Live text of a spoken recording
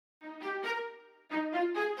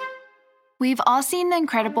We've all seen the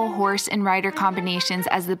incredible horse and rider combinations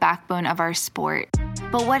as the backbone of our sport.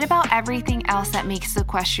 But what about everything else that makes the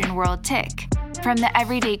equestrian world tick? From the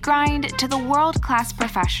everyday grind to the world-class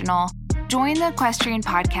professional, join the Equestrian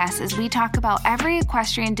Podcast as we talk about every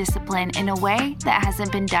equestrian discipline in a way that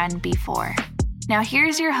hasn't been done before. Now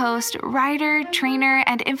here's your host, rider, trainer,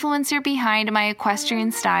 and influencer behind my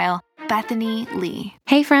equestrian style, Bethany Lee.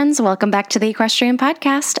 Hey friends, welcome back to the Equestrian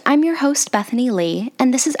Podcast. I'm your host, Bethany Lee,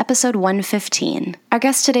 and this is episode 115. Our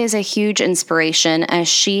guest today is a huge inspiration as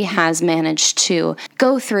she has managed to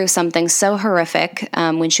go through something so horrific.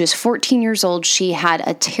 When she was 14 years old, she had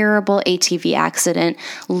a terrible ATV accident,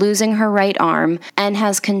 losing her right arm, and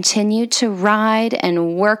has continued to ride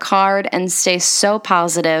and work hard and stay so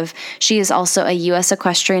positive. She is also a U.S.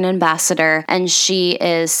 Equestrian Ambassador, and she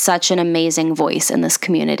is such an amazing voice in this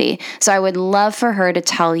community. So I would love for her to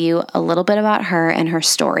tell you a little bit about her and her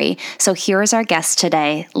story. So here is our guest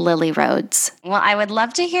today, Lily Rhodes. Well, I would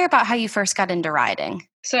love to hear about how you first got into riding.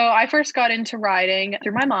 So I first got into riding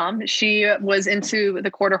through my mom. She was into the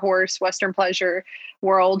quarter horse, Western pleasure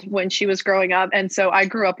world when she was growing up. And so I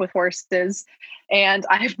grew up with horses and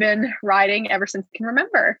I've been riding ever since I can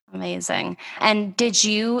remember. Amazing. And did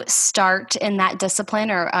you start in that discipline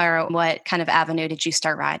or what kind of avenue did you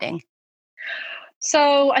start riding?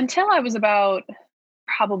 So until I was about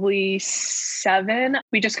probably 7,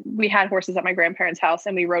 we had horses at my grandparents' house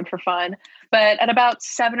and we rode for fun. But at about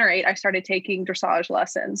 7 or 8, I started taking dressage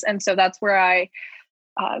lessons. And so that's where I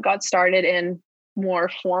got started in more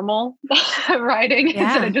formal riding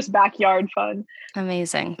instead of just backyard fun.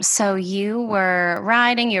 Amazing. So you're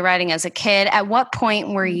riding as a kid. At what point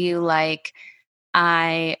were you like,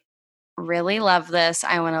 I really love this.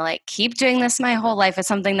 I want to keep doing this my whole life. It's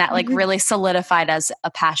something that really solidified as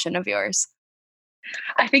a passion of yours.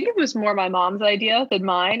 I think it was more my mom's idea than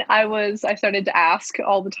mine. I started to ask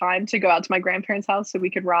all the time to go out to my grandparents' house so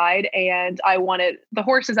we could ride. And I wanted the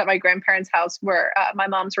horses at my grandparents' house were my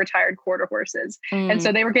mom's retired quarter horses. And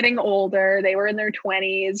so they were getting older. They were in their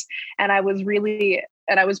 20s. And I was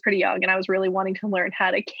pretty young and I was really wanting to learn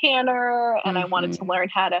how to canter and I wanted to learn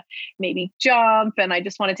how to maybe jump. And I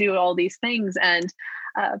just wanted to do all these things. And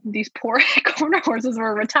these poor quarter horses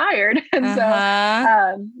were retired. And so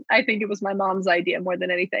I think it was my mom's idea more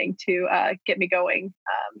than anything to get me going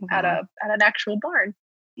at an actual barn.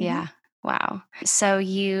 Yeah. Wow. So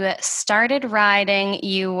you started riding,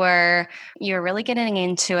 you're really getting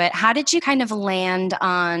into it. How did you kind of land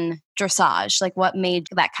on dressage? What made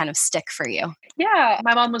that kind of stick for you? Yeah,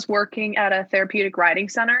 my mom was working at a therapeutic riding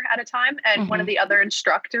center at a time, and one of the other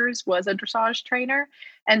instructors was a dressage trainer.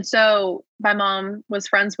 And so my mom was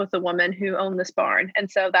friends with the woman who owned this barn. And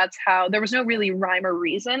so that's how there was no really rhyme or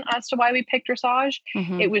reason as to why we picked dressage.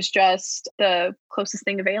 It was just the closest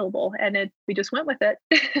thing available. And we just went with it.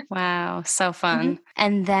 Wow. So fun.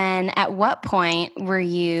 And then at what point were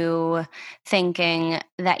you thinking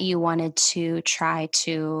that you wanted to try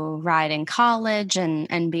to ride in college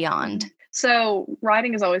and beyond? So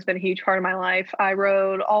riding has always been a huge part of my life. I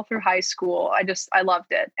rode all through high school. I loved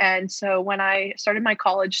it. And so when I started my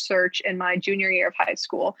college search in my junior year of high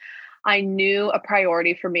school, I knew a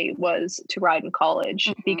priority for me was to ride in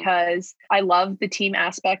college because I love the team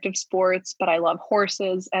aspect of sports, but I love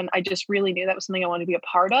horses. And I just really knew that was something I wanted to be a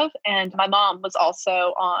part of. And my mom was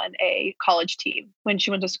also on a college team when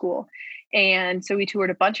she went to school. And so we toured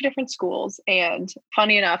a bunch of different schools. And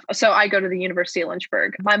funny enough, so I go to the University of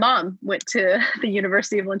Lynchburg. My mom went to the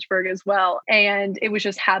University of Lynchburg as well. And it was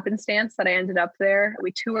just happenstance that I ended up there.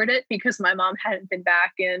 We toured it because my mom hadn't been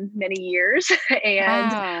back in many years.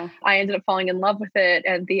 And I ended up falling in love with it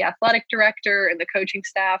and the athletic director and the coaching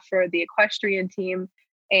staff for the equestrian team.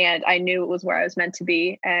 And I knew it was where I was meant to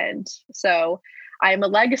be. And so I am a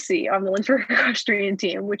legacy on the Lynchburg equestrian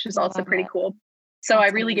team, which is also pretty cool. So I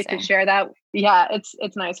really get to share that. Yeah,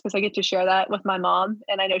 it's nice because I get to share that with my mom.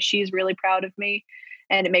 And I know she's really proud of me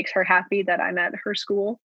and it makes her happy that I'm at her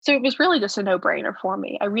school. So it was really just a no-brainer for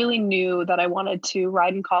me. I really knew that I wanted to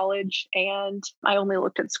ride in college and I only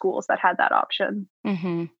looked at schools that had that option.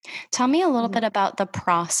 Tell me a little bit about the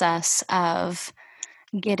process of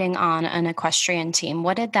getting on an equestrian team.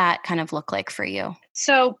 What did that kind of look like for you?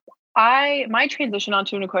 So my transition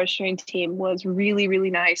onto an equestrian team was really, really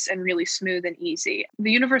nice and really smooth and easy.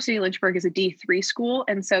 The University of Lynchburg is a D3 school.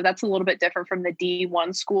 And so that's a little bit different from the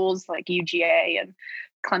D1 schools like UGA and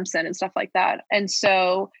Clemson and stuff like that. And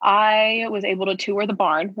so I was able to tour the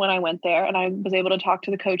barn when I went there and I was able to talk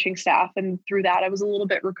to the coaching staff. And through that, I was a little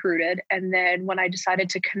bit recruited. And then when I decided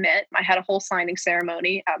to commit, I had a whole signing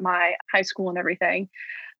ceremony at my high school and everything.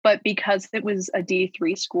 But because it was a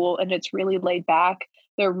D3 school and it's really laid back,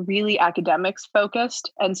 they're really academics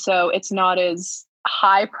focused. And so it's not as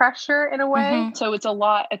high pressure in a way. So it's a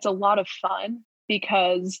lot of fun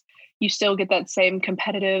because you still get that same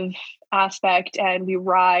competitive aspect, and we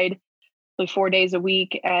ride 4 days a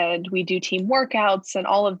week and we do team workouts and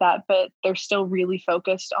all of that, but they're still really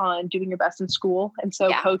focused on doing your best in school. And so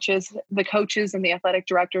the coaches and the athletic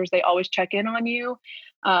directors, they always check in on you,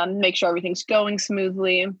 make sure everything's going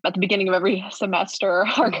smoothly. At the beginning of every semester,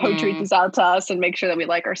 our coach reaches out to us and make sure that we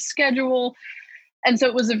like our schedule. And so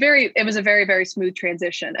it was a very, very smooth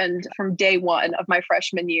transition. And from day one of my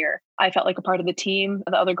freshman year, I felt like a part of the team.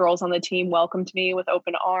 The other girls on the team welcomed me with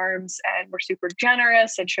open arms and were super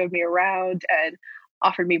generous and showed me around and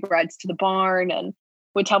offered me rides to the barn and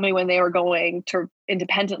would tell me when they were going to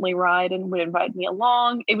independently ride and would invite me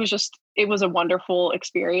along. It was a wonderful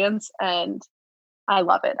experience, and I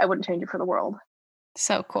love it. I wouldn't change it for the world.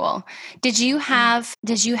 So cool. Did you have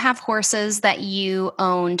horses that you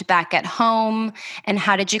owned back at home? And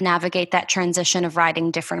how did you navigate that transition of riding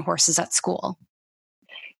different horses at school?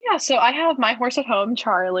 Yeah, so I have my horse at home,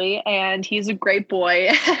 Charlie, and he's a great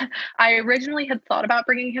boy. I originally had thought about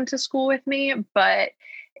bringing him to school with me, but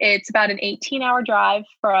it's about an 18-hour drive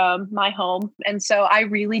from my home. And so I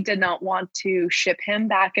really did not want to ship him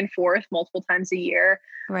back and forth multiple times a year.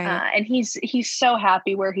 Right. And he's so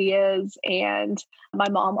happy where he is. And my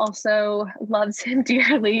mom also loves him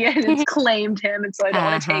dearly and has claimed him. And so I don't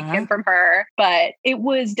want to take him from her. But it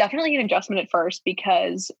was definitely an adjustment at first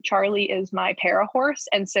because Charlie is my para horse.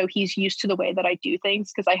 And so he's used to the way that I do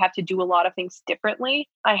things because I have to do a lot of things differently.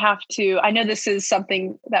 I know this is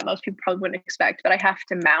something that most people probably wouldn't expect, but I have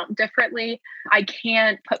to mount differently. I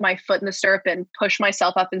can't put my foot in the stirrup and push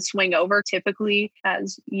myself up and swing over typically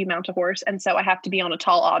as you mount a horse. And so I have to be on a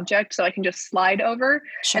tall object so I can just slide over.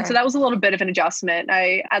 Sure. And so that was a little bit of an adjustment.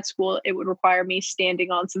 At school, it would require me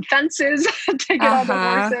standing on some fences to get on the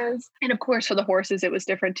horses. And of course, for the horses, it was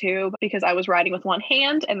different too, because I was riding with one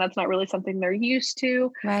hand and that's not really something they're used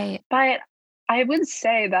to. Right. But I would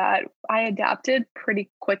say that I adapted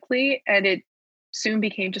pretty quickly, and it soon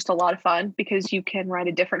became just a lot of fun because you can ride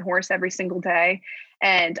a different horse every single day.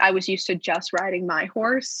 And I was used to just riding my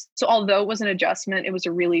horse. So although it was an adjustment, it was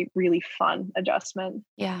a really, really fun adjustment.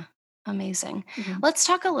 Yeah. Amazing. Let's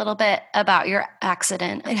talk a little bit about your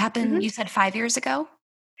accident. It happened, you said 5 years ago?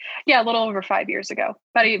 Yeah, a little over 5 years ago,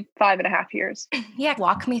 about 5.5 years. Yeah.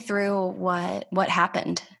 Walk me through what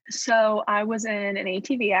happened. So I was in an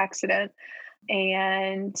ATV accident.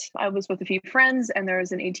 And I was with a few friends, and there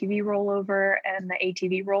was an ATV rollover, and the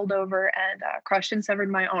ATV rolled over and crushed and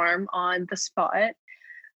severed my arm on the spot.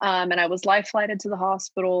 And I was life flighted to the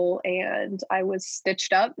hospital, and I was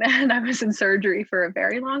stitched up, and I was in surgery for a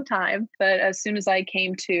very long time. But as soon as I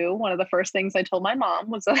came to, one of the first things I told my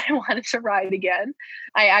mom was that I wanted to ride again.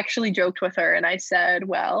 I actually joked with her and I said,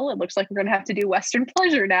 well, it looks like we're going to have to do Western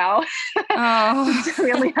pleasure now. Since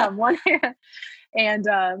we only have one hand. And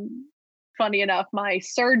funny enough, my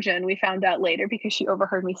surgeon, we found out later because she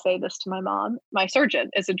overheard me say this to my mom, my surgeon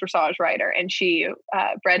is a dressage rider, and she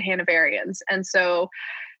bred Hanoverians. And so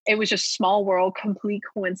it was just small world, complete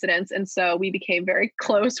coincidence. And so we became very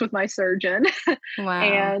close with my surgeon. Wow.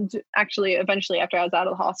 And actually, eventually, after I was out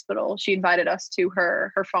of the hospital, she invited us to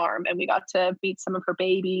her farm, and we got to meet some of her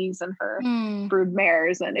babies and her brood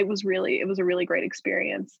mares. And it was a really great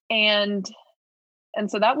experience. And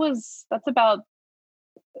so that's about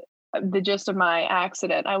the gist of my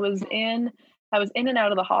accident. I was in and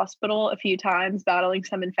out of the hospital a few times battling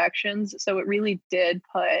some infections. So it really did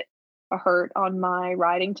put a hurt on my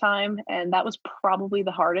riding time. And that was probably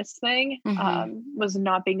the hardest thing, was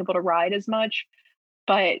not being able to ride as much.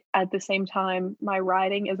 But at the same time, my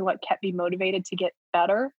riding is what kept me motivated to get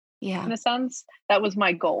better. Yeah. In a sense, that was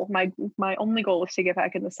my goal. My only goal was to get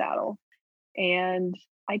back in the saddle. And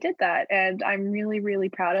I did that. And I'm really, really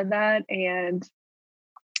proud of that. And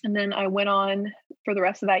then I went on for the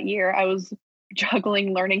rest of that year. I was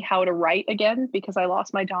juggling learning how to write again because I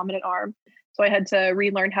lost my dominant arm. So I had to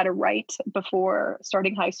relearn how to write before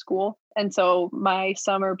starting high school. And so my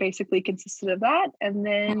summer basically consisted of that. And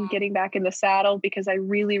then getting back in the saddle because I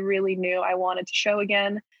really, really knew I wanted to show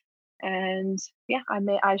again. And yeah,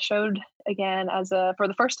 I showed again for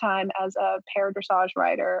the first time as a Para Dressage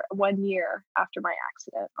rider 1 year after my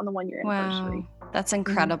accident on the 1 year anniversary. Wow, that's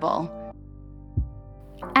incredible.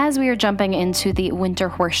 As we are jumping into the winter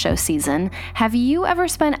horse show season, have you ever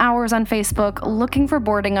spent hours on Facebook looking for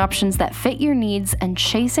boarding options that fit your needs and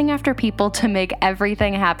chasing after people to make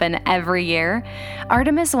everything happen every year?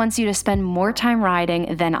 Artemis wants you to spend more time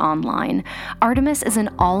riding than online. Artemis is an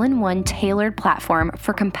all-in-one tailored platform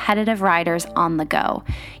for competitive riders on the go.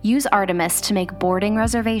 Use Artemis to make boarding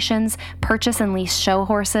reservations, purchase and lease show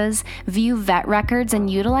horses, view vet records, and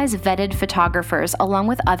utilize vetted photographers along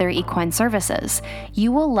with other equine services.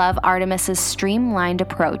 You will love Artemis's streamlined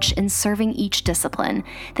approach in serving each discipline.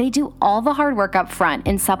 They do all the hard work up front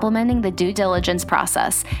in supplementing the due diligence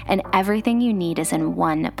process, and everything you need is in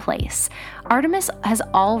one place. Artemis has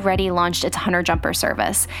already launched its hunter jumper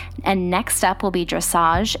service, and next up will be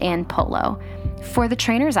dressage and polo. For the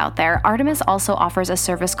trainers out there, Artemis also offers a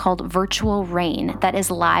service called Virtual Rein that is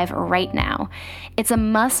live right now. It's a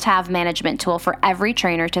must-have management tool for every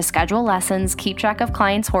trainer to schedule lessons, keep track of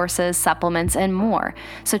clients' horses, supplements, and more.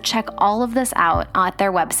 So check all of this out at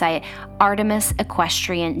their website,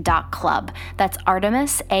 artemisequestrian.club. That's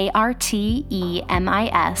Artemis, Artemis,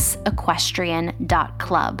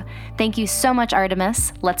 equestrian.club. Thank you so much,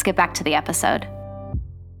 Artemis. Let's get back to the episode.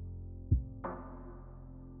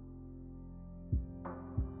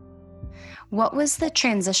 What was the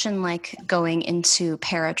transition like going into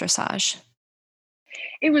para dressage?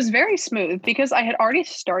 It was very smooth because I had already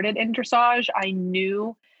started in dressage. I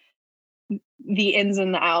knew the ins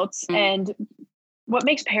and the outs. And what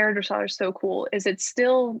makes para dressage so cool is it's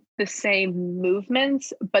still the same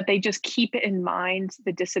movements, but they just keep in mind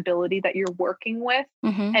the disability that you're working with.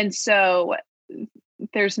 And so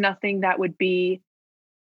there's nothing that would be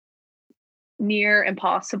near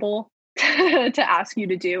impossible to ask you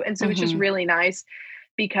to do. And so it's just really nice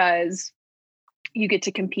because you get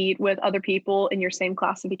to compete with other people in your same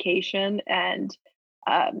classification, and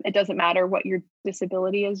it doesn't matter what your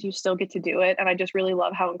disability is, you still get to do it. And I just really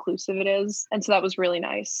love how inclusive it is. And so that was really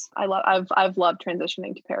nice. I've loved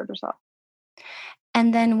transitioning to para dressage.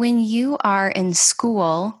 And then when you are in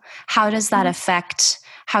school, how does that affect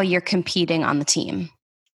how you're competing on the team?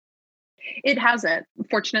 It hasn't.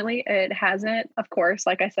 Fortunately, it hasn't. Of course,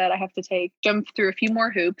 like I said, I have to jump through a few more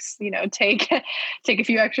hoops, take a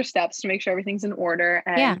few extra steps to make sure everything's in order.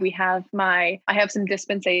 And I have some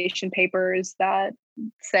dispensation papers that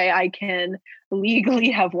say I can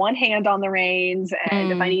legally have one hand on the reins.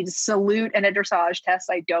 And if I need to salute in a dressage test,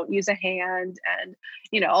 I don't use a hand, and,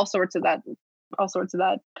 all sorts of that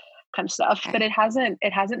kind of stuff. But it hasn't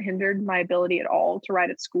hindered my ability at all to ride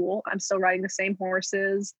at school. I'm still riding the same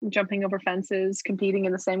horses, jumping over fences, competing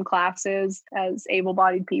in the same classes as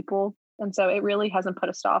able-bodied people. And so it really hasn't put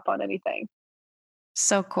a stop on anything.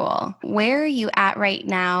 So cool. Where are you at right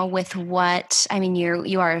now with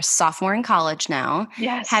you are a sophomore in college now.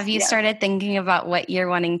 Yes. Have you started thinking about what you're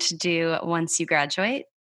wanting to do once you graduate?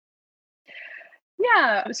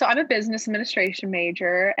 Yeah. So I'm a business administration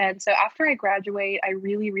major. And so after I graduate, I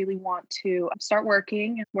really, really want to work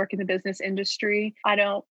in the business industry. I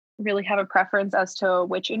don't really have a preference as to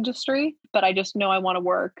which industry, but I just know I want to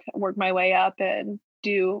work my way up and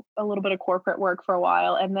do a little bit of corporate work for a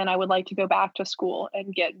while. And then I would like to go back to school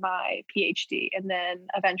and get my PhD. And then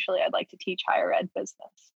eventually I'd like to teach higher ed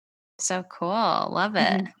business. So cool. Love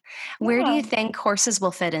it. Where do you think horses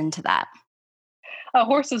will fit into that?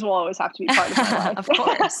 Horses will always have to be part of my life. Of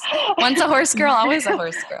course. Once a horse girl, always a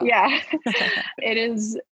horse girl. Yeah. It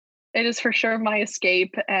is for sure my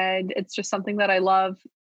escape. And it's just something that I love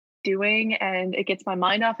doing, and it gets my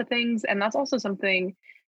mind off of things. And that's also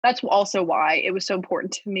why it was so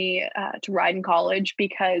important to me to ride in college,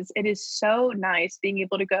 because it is so nice being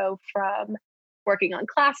able to go from working on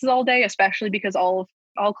classes all day, especially because all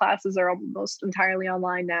classes are almost entirely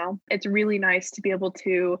online now. It's really nice to be able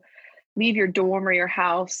to leave your dorm or your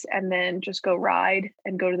house and then just go ride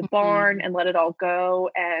and go to the barn and let it all go.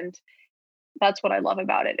 And that's what I love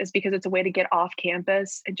about it, is because it's a way to get off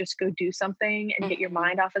campus and just go do something and get your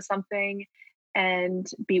mind off of something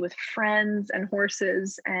and be with friends and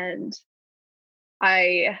horses. And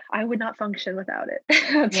I would not function without it.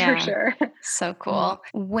 That's for sure. So cool.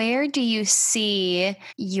 Where do you see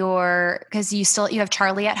because you have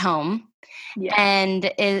Charlie at home. Yeah.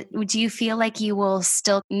 And do you feel like you will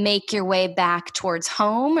still make your way back towards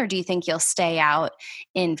home, or do you think you'll stay out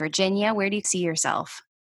in Virginia? Where do you see yourself?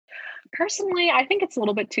 Personally, I think it's a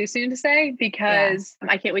little bit too soon to say, because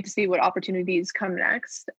I can't wait to see what opportunities come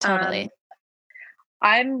next. Totally.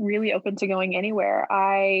 I'm really open to going anywhere.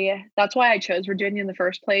 That's why I chose Virginia in the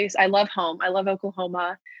first place. I love home. I love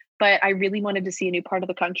Oklahoma, but I really wanted to see a new part of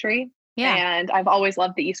the country. Yeah. And I've always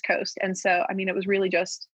loved the East Coast. And so, it was really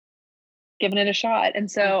just given it a shot.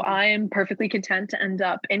 And so I am perfectly content to end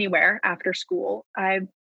up anywhere after school.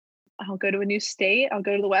 I'll go to a new state. I'll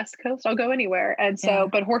go to the West Coast. I'll go anywhere. And so,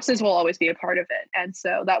 but horses will always be a part of it. And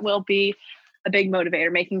so that will be a big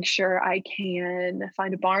motivator, making sure I can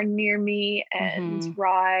find a barn near me and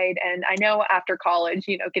ride. And I know after college,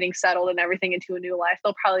 getting settled and everything into a new life,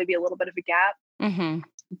 there'll probably be a little bit of a gap,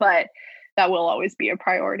 but that will always be a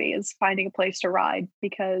priority, is finding a place to ride,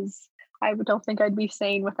 because I don't think I'd be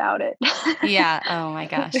sane without it. Yeah. Oh my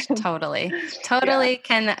gosh. Totally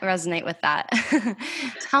can resonate with that.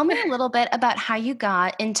 Tell me a little bit about how you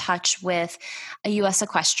got in touch with a U.S.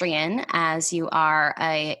 Equestrian, as you are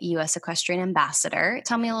a U.S. Equestrian ambassador.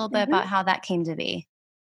 Tell me a little bit about how that came to be.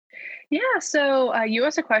 Yeah. So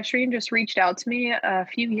U.S. Equestrian just reached out to me a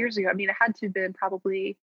few years ago. I mean, it had to have been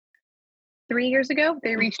probably 3 years ago.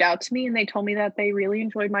 They reached out to me and they told me that they really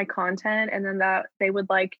enjoyed my content, and then that they would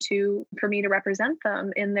like for me to represent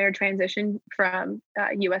them in their transition from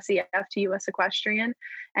USEF to US Equestrian.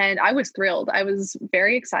 And I was thrilled. I was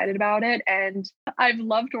very excited about it. And I've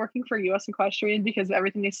loved working for US Equestrian because of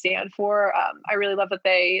everything they stand for. I really love that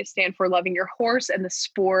they stand for loving your horse and the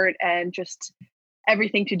sport and just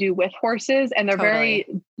everything to do with horses. And they're very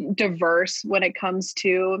diverse when it comes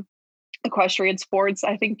to equestrian sports.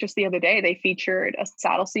 I think just the other day they featured a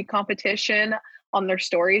saddle seat competition on their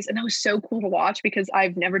stories, and that was so cool to watch because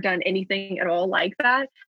I've never done anything at all like that.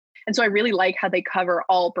 And so I really like how they cover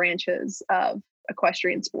all branches of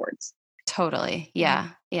equestrian sports. Totally. Yeah.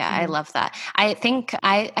 I love that. I think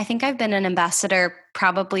I've been an ambassador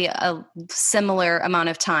probably a similar amount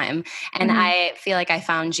of time. And I feel like I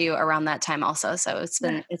found you around that time also. So it's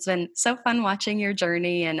been so fun watching your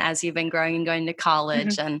journey, and as you've been growing and going to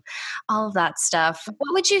college and all of that stuff.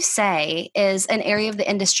 What would you say is an area of the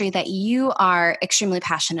industry that you are extremely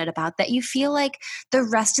passionate about, that you feel like the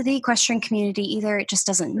rest of the equestrian community either just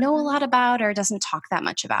doesn't know a lot about or doesn't talk that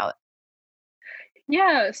much about?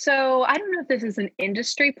 Yeah, so I don't know if this is an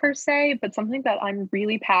industry per se, but something that I'm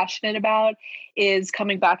really passionate about is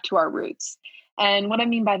coming back to our roots. And what I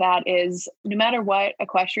mean by that is no matter what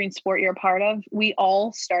equestrian sport you're a part of, we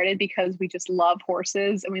all started because we just love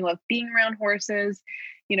horses and we love being around horses.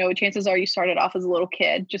 Chances are you started off as a little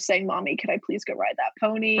kid just saying, "Mommy, could I please go ride that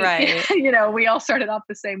pony?" Right. We all started off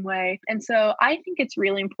the same way. And so I think it's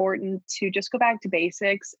really important to just go back to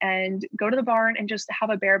basics and go to the barn and just have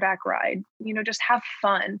a bareback ride, just have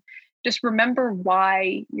fun. Just remember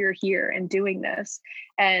why you're here and doing this.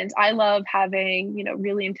 And I love having,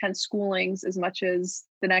 really intense schoolings as much as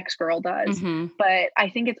the next girl does. But I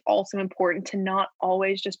think it's also important to not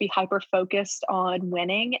always just be hyper focused on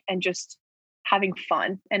winning and just having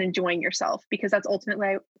fun and enjoying yourself, because that's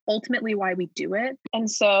ultimately why we do it. And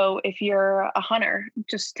so if you're a hunter,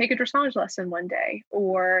 just take a dressage lesson one day.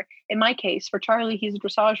 Or in my case, for Charlie, he's a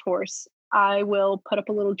dressage horse. I will put up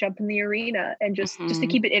a little jump in the arena and just to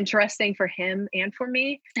keep it interesting for him and for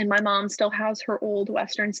me. And my mom still has her old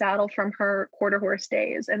Western saddle from her quarter horse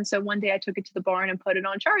days. And so one day I took it to the barn and put it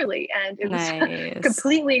on Charlie, and it was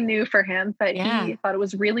completely new for him, but he thought it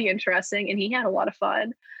was really interesting and he had a lot of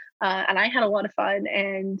fun. And I had a lot of fun,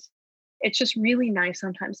 and it's just really nice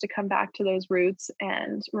sometimes to come back to those roots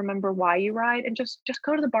and remember why you ride, and just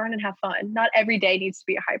go to the barn and have fun. Not every day needs to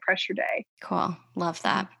be a high pressure day. Cool. Love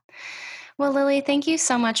that. Well, Lily, thank you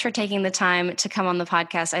so much for taking the time to come on the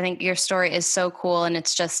podcast. I think your story is so cool, and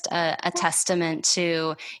it's just a testament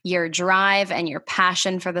to your drive and your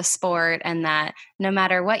passion for the sport, and that no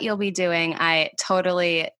matter what you'll be doing, I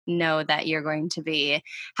totally know that you're going to be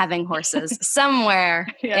having horses somewhere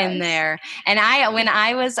in there. And when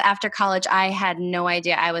I was after college, I had no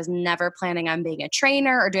idea. I was never planning on being a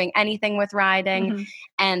trainer or doing anything with riding,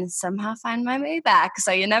 and somehow find my way back.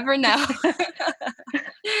 So you never know.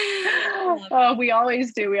 Oh, we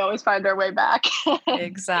always do. We always find our way back.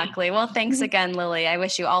 Exactly. Well, thanks again, Lily. I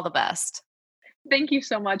wish you all the best. Thank you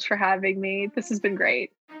so much for having me. This has been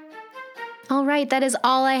great. All right, that is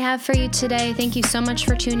all I have for you today. Thank you so much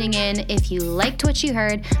for tuning in. If you liked what you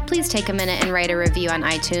heard, please take a minute and write a review on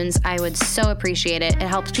iTunes. I would so appreciate it. It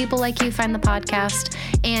helps people like you find the podcast,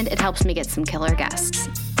 and it helps me get some killer guests.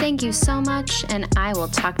 Thank you so much, and I will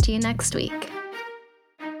talk to you next week.